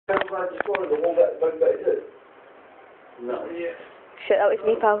Shit, that was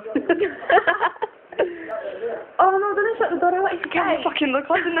me, pal. Oh no, don't shut the door, I want you to get me fucking look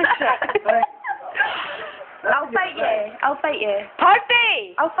on this shit. I'll fight you.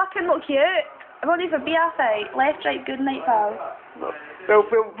 Purdie! I'll fucking look you out. I won't even be a fight. Left, right, good night, pal. We'll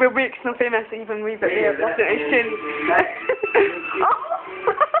make some famous even wee bit there. That's it, it's soon.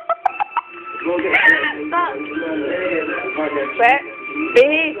 Wait,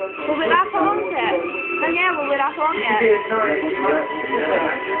 behave. Will we laugh along yet? Danyell, will we laugh along yet?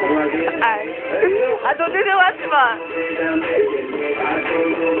 I don't do the last one.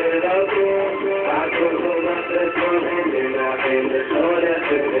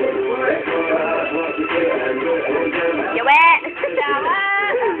 You wet?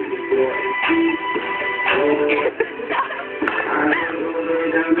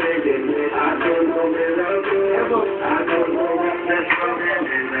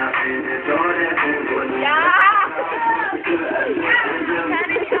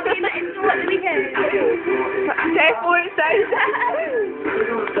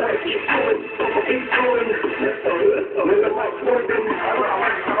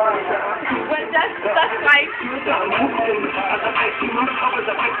 That's right.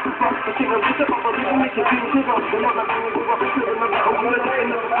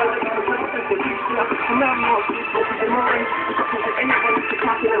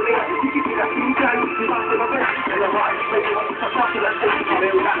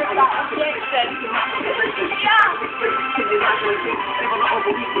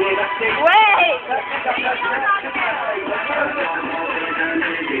 Wait!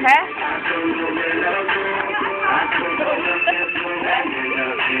 Huh?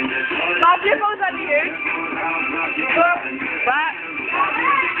 My pimples are huge. What?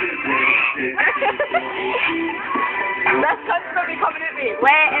 That cunt's probably coming at me.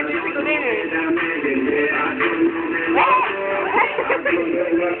 Where every single day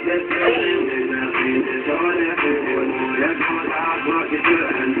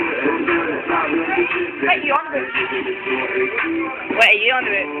What are you on about? What are you on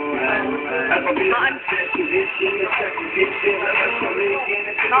about? Nothing.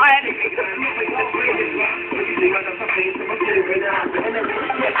 Nothing.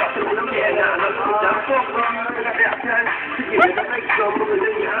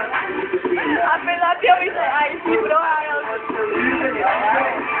 I feel like you always say, I see bro,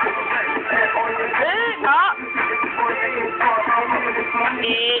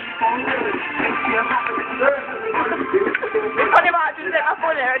 funny about just let my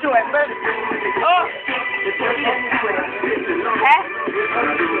phone there to it, but oh,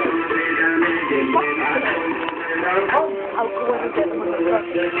 I'll go and get them on the truck.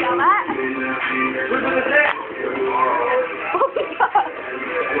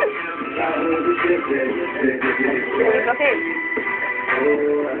 Okay.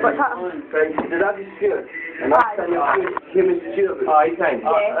 What's happening? Did I dispute? And last time you came in stupid. Oh, he came?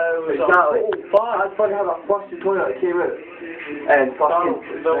 Yeah. Exactly. That's funny how that flushed the toilet came out. And fucking...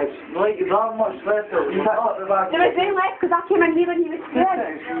 Like, there's not much left there. There was no left because I came in here when he was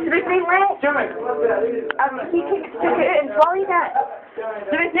scared. There was no left. Jimmy! He took it out and swallowed it.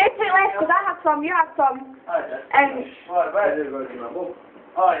 There was no two left because I had some, you had some. And... Alright,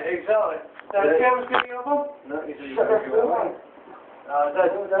 exactly. So the camera's going to be on? No, he's going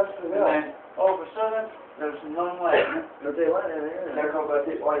And all of a sudden, there's none left. They're going to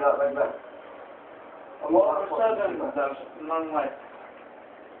take one out like that. All of a sudden, there's none left. I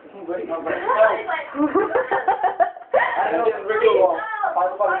didn't really want. I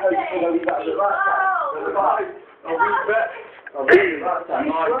was how you feel leave that as a rat time. I'll read back. I'll read that time.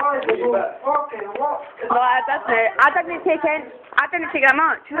 No, I didn't take it. I didn't take that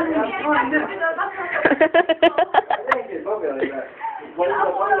much. I'm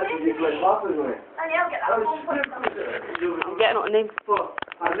getting on a name.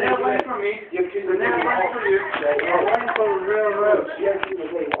 And then one for me, and then one for you, and one for the railroad.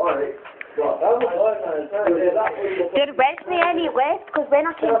 There wasn't any left because when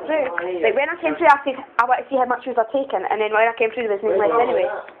I came through, I said I want to see how much you were taking, and then when I came through there was no left anyway.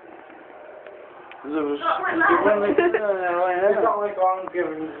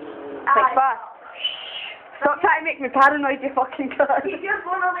 Like fast. Stop trying to make me paranoid, you fucking cunt. Keep your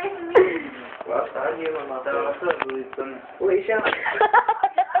phone away from me. Well, I knew my mother. What are you shouting?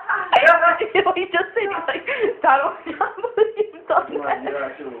 You know what you just said? It's like, Darryl, I can't believe you've done that.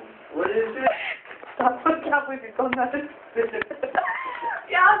 What is it? Darryl, I can't believe you've done that.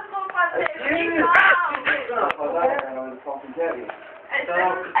 Yeah, I'm so funny.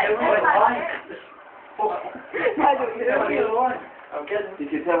 I don't know. I'm kidding. You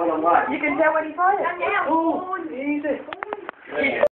can tell when I'm lying. You can tell when he's lying. Oh, easy.